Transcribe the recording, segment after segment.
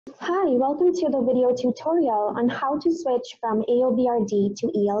Hi, welcome to the video tutorial on how to switch from AOBRD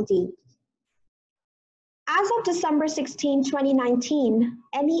to ELD. As of December 16, 2019,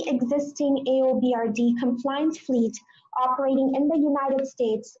 any existing AOBRD compliant fleet operating in the United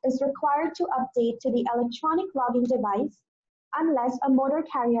States is required to update to the electronic logging device unless a motor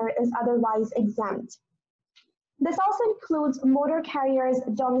carrier is otherwise exempt. This also includes motor carriers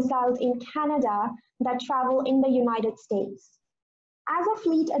domiciled in Canada that travel in the United States. As a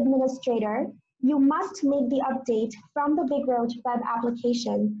fleet administrator, you must make the update from the BigRoad web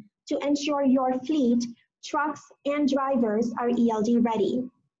application to ensure your fleet, trucks, and drivers are ELD ready.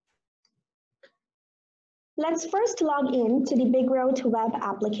 Let's first log in to the BigRoad web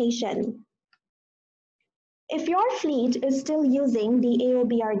application. If your fleet is still using the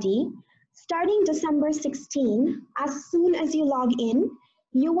AOBRD, starting December 16, as soon as you log in,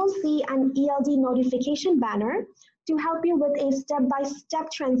 you will see an ELD notification banner to help you with a step-by-step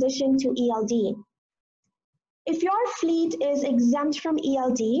transition to ELD. If your fleet is exempt from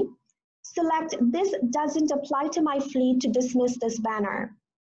ELD, select "This doesn't apply to my fleet" to dismiss this banner.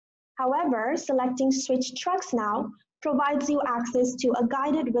 However, selecting Switch Trucks Now provides you access to a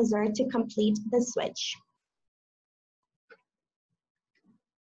guided wizard to complete the switch.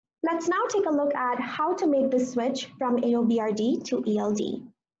 Let's now take a look at how to make the switch from AOBRD to ELD.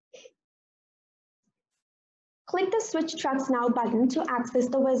 Click the Switch Trucks Now button to access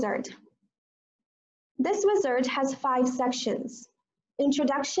the wizard. This wizard has 5 sections: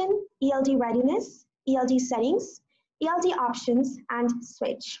 Introduction, ELD Readiness, ELD Settings, ELD Options, and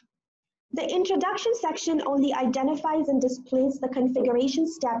Switch. The Introduction section only identifies and displays the configuration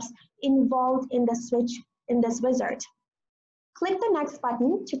steps involved in the switch in this wizard. Click the Next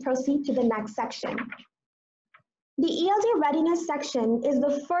button to proceed to the next section. The ELD Readiness section is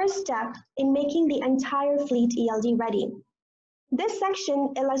the first step in making the entire fleet ELD ready. This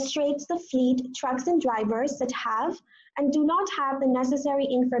section illustrates the fleet, trucks, and drivers that have and do not have the necessary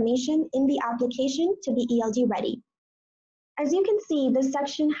information in the application to be ELD ready. As you can see, this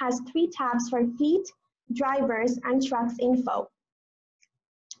section has 3 tabs for fleet, drivers, and trucks info.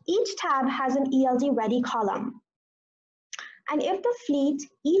 Each tab has an ELD ready column. And if the fleet,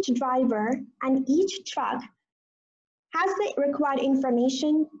 each driver, and each truck has the required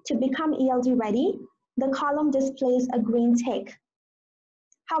information to become ELD ready, the column displays a green tick.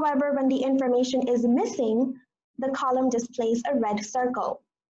 However, when the information is missing, the column displays a red circle.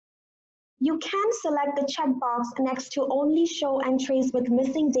 You can select the checkbox next to Only Show Entries with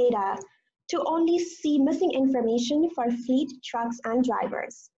Missing Data to only see missing information for fleet, trucks, and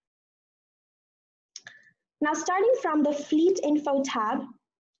drivers. Now, starting from the Fleet Info tab,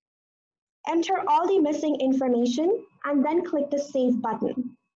 enter all the missing information and then click the Save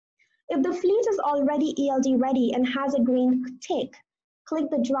button. If the fleet is already ELD ready and has a green tick, click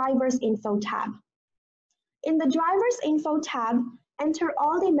the Drivers Info tab. In the Drivers Info tab, enter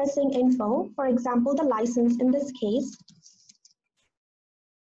all the missing info, for example, the license in this case.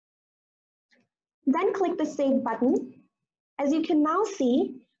 Then click the Save button. As you can now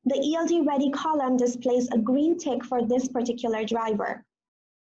see, the ELD Ready column displays a green tick for this particular driver.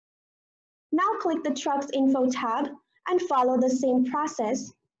 Now click the Trucks Info tab and follow the same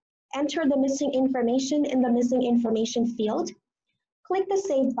process. Enter the missing information in the Missing Information field. Click the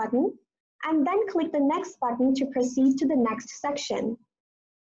Save button, and then click the Next button to proceed to the next section.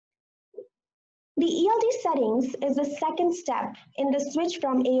 The ELD settings is the second step in the switch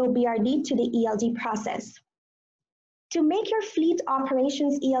from AOBRD to the ELD process. To make your fleet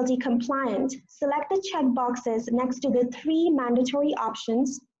operations ELD compliant, select the checkboxes next to the 3 mandatory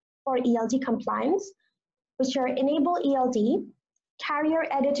options for ELD compliance, which are Enable ELD, Carrier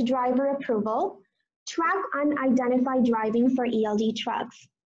Edit Driver Approval, Track Unidentified Driving for ELD trucks.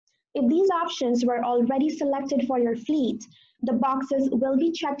 If these options were already selected for your fleet, the boxes will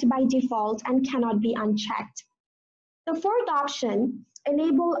be checked by default and cannot be unchecked. The fourth option,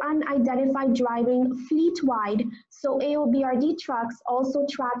 Enable Unidentified Driving fleet-wide, so AOBRD trucks also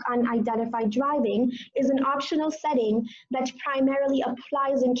track unidentified driving, is an optional setting that primarily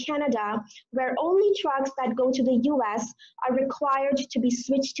applies in Canada, where only trucks that go to the US are required to be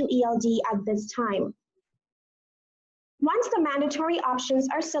switched to ELD at this time. Once the mandatory options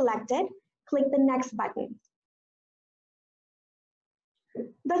are selected, click the Next button.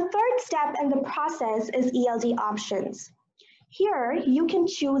 The third step in the process is ELD options. Here, you can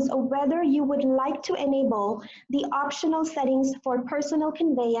choose whether you would like to enable the optional settings for personal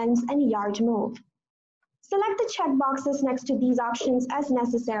conveyance and yard move. Select the checkboxes next to these options as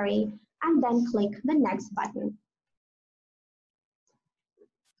necessary, and then click the Next button.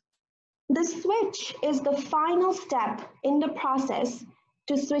 The switch is the final step in the process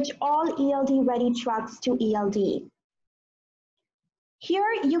to switch all ELD ready trucks to ELD.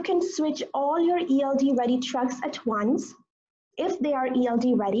 Here you can switch all your ELD ready trucks at once if they are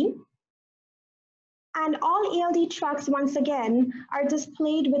ELD ready. And all ELD trucks, once again, are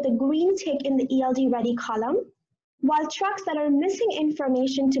displayed with a green tick in the ELD ready column, while trucks that are missing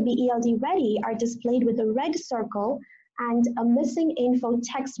information to be ELD ready are displayed with a red circle and a missing info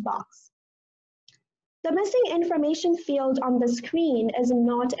text box. The missing information field on the screen is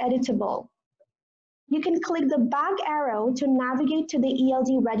not editable. You can click the back arrow to navigate to the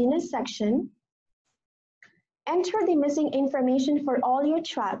ELD readiness section, enter the missing information for all your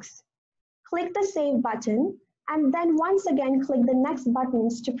trucks, click the Save button, and then once again click the next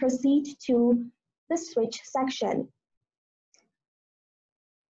buttons to proceed to the Switch section.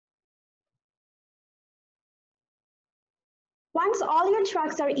 Once all your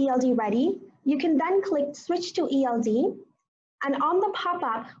trucks are ELD ready, you can then click Switch to ELD, and on the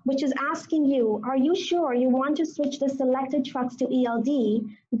pop-up, which is asking you, are you sure you want to switch the selected trucks to ELD?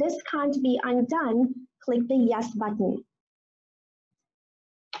 This can't be undone. Click the Yes button.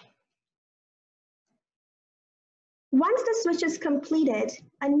 Once the switch is completed,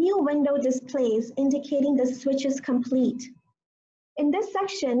 a new window displays indicating the switch is complete. In this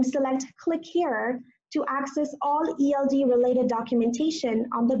section, select Click Here to access all ELD related documentation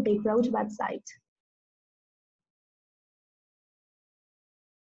on the BigRoad website.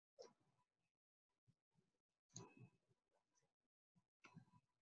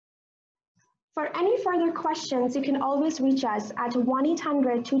 For any further questions, you can always reach us at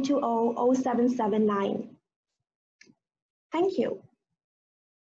 1-800-220-0779. Thank you.